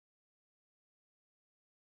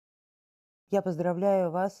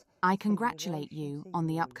I congratulate you on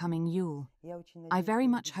the upcoming Yule. I very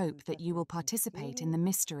much hope that you will participate in the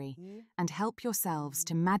mystery and help yourselves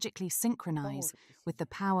to magically synchronize with the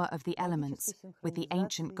power of the elements, with the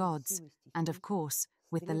ancient gods, and of course,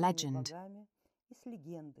 with the legend.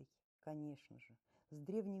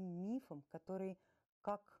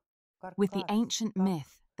 With the ancient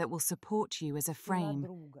myth that will support you as a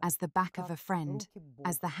frame, as the back of a friend,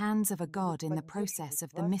 as the hands of a god in the process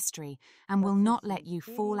of the mystery, and will not let you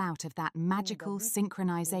fall out of that magical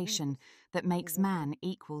synchronization that makes man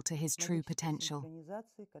equal to his true potential.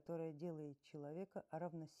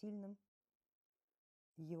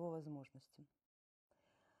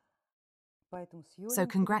 So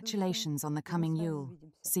congratulations on the coming Yule.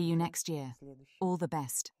 See you next year. All the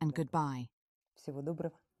best and goodbye. Всего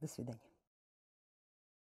доброго. До свидания.